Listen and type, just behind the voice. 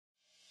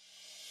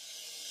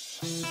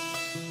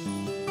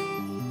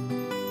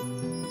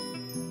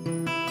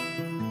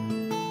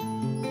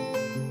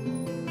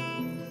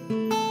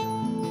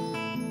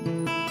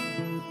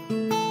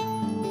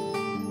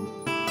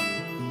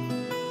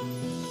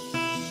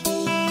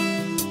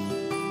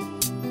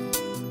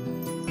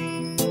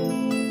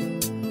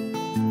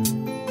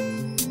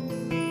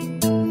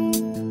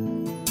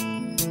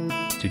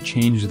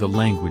change the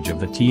language of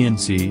the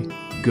TNC,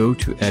 go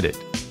to Edit.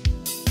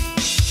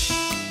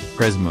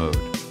 Pres Mode,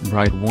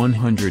 write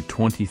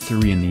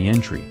 123 in the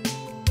entry.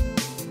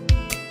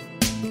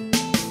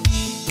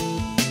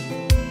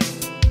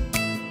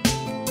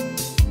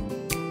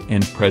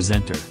 And press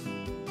Enter.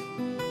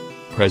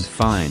 Press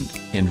Find,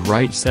 and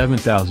write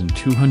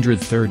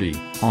 7230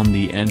 on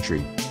the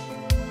entry.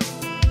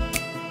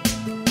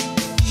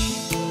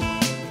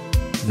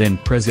 Then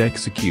press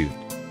Execute.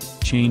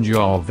 Change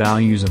all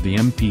values of the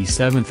MP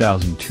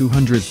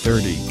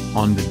 7230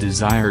 on the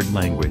desired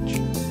language.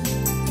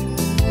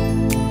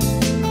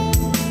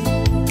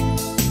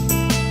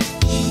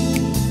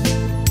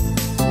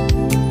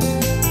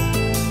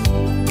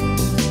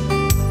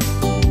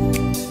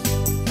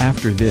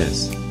 After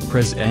this,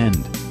 press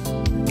End.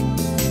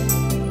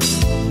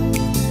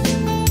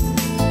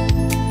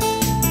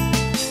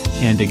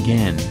 And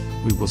again,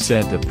 we will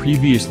set the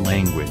previous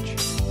language.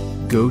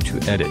 Go to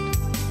Edit.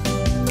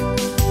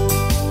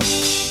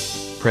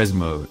 Pres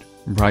Mode,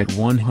 write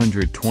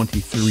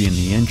 123 in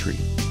the entry.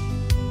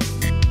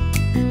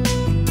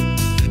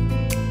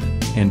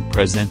 And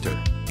press Enter.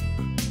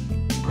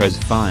 Press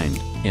Find,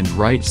 and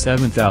write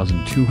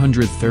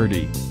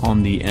 7230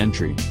 on the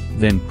entry,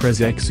 then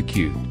press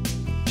Execute.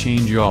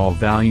 Change all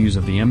values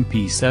of the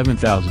MP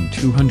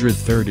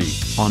 7230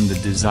 on the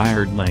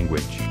desired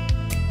language.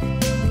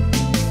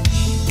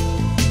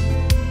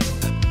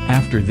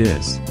 After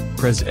this,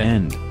 press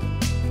End.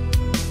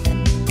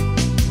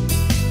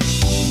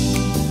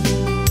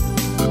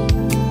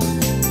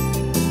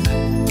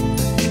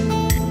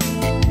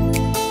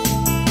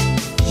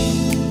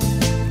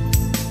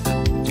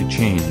 To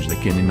change the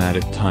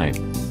kinematic type,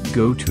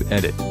 go to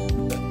Edit.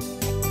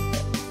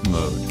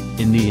 Mode,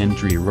 in the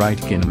entry write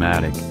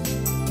kinematic.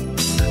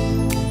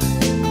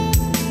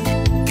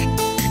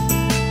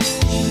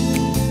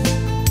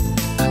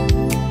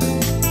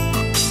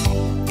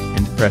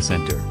 Press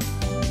Enter.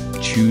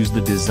 Choose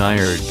the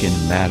desired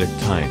kinematic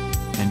type,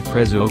 and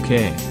press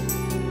OK.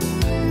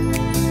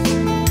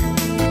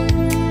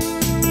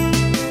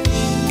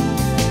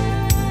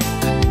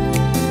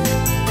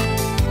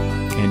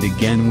 And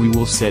again we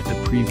will set the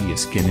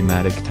previous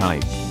kinematic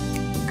type.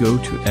 Go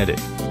to Edit.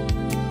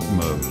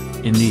 Mode,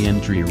 in the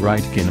entry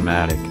write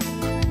kinematic.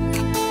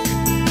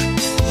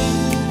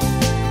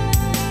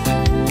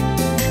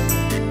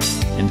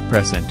 And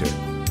press Enter.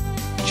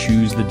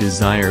 Choose the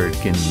desired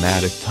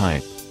kinematic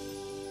type.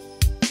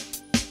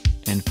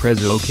 And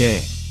press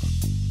OK.